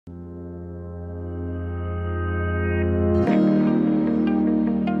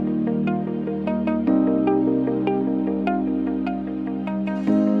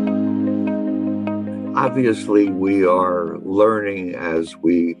Obviously, we are learning as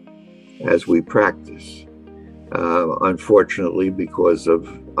we practice. Unfortunately, because of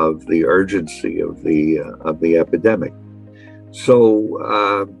the urgency of the epidemic. So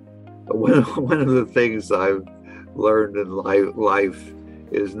one of the things I've learned in life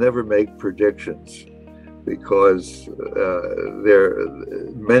is never make predictions because there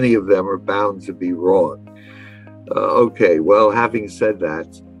many of them are bound to be wrong. Okay, well, having said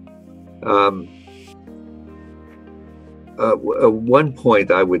that, um, one point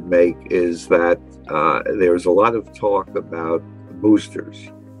I would make is that there's a lot of talk about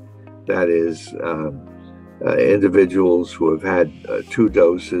boosters. That is, individuals who have had two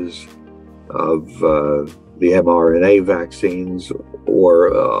doses of the mRNA vaccines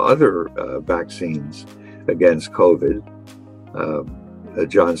or other vaccines against COVID.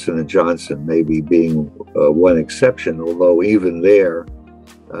 Johnson and Johnson maybe being one exception, although even there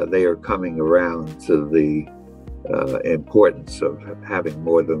they are coming around to the importance of having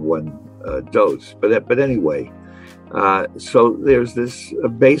more than one dose. But anyway, so there's this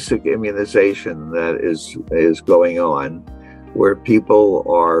basic immunization that is going on, where people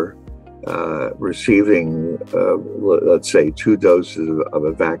are receiving, let's say, two doses of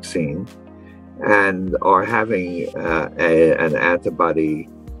a vaccine, and are having an antibody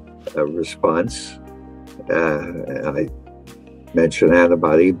response. I mention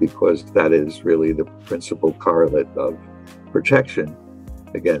antibody because that is really the principal correlate of protection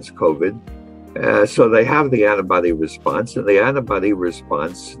against COVID. So they have the antibody response, and the antibody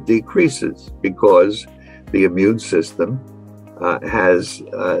response decreases because the immune system has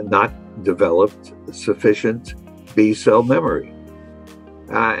not developed sufficient B cell memory.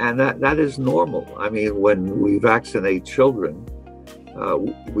 And that is normal. I mean, when we vaccinate children,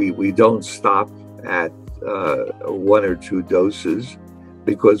 we don't stop at one or two doses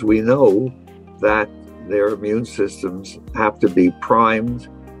because we know that their immune systems have to be primed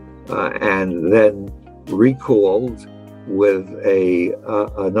and then recalled with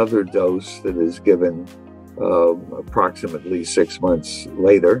another dose that is given approximately 6 months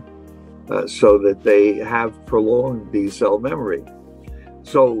later, so that they have prolonged B cell memory.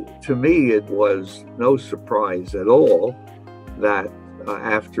 So to me, it was no surprise at all that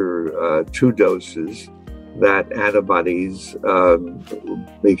after two doses, that antibodies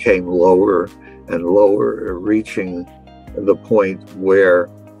became lower and lower, reaching the point where,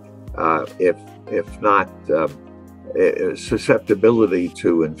 if not susceptibility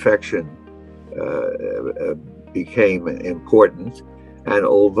to infection became important. And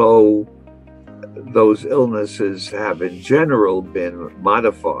although those illnesses have in general been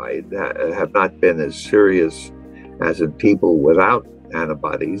modified, have not been as serious as in people without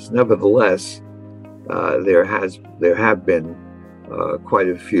antibodies, nevertheless, there have been quite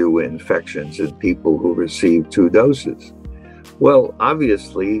a few infections in people who received two doses. Well,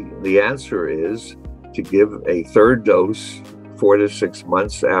 obviously, the answer is to give a third dose 4 to 6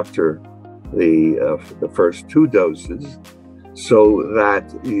 months after the first two doses, so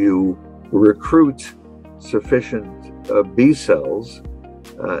that you recruit sufficient B cells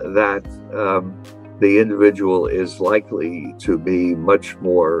that the individual is likely to be much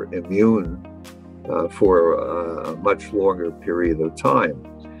more immune for a much longer period of time.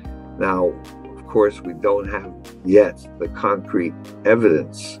 Now, of course, we don't have yet the concrete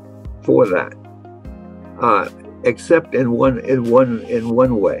evidence for that, except in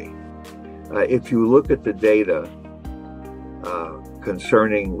one way. If you look at the data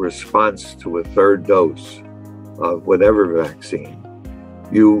concerning response to a third dose of whatever vaccine,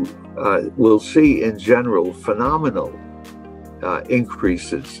 you will see in general phenomenal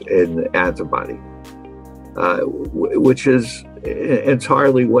increases in antibody, which is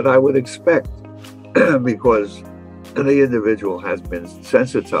entirely what I would expect, because the individual has been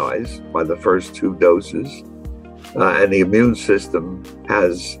sensitized by the first two doses, and the immune system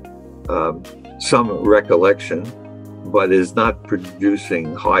has some recollection, but is not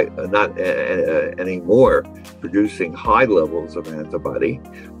producing anymore producing high levels of antibody.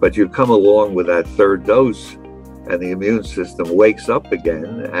 But you come along with that third dose, and the immune system wakes up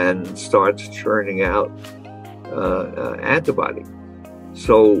again and starts churning out antibody.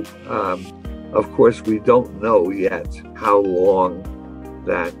 So, of course, we don't know yet how long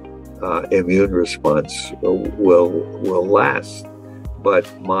that immune response will last. But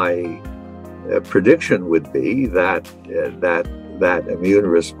my prediction would be that that immune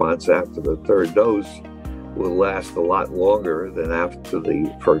response after the third dose will last a lot longer than after the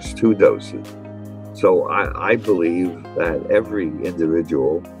first two doses. So I believe that every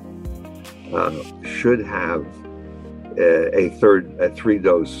individual should have a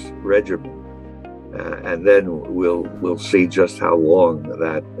three-dose regimen and then we'll see just how long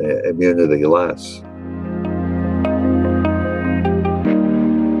that immunity lasts.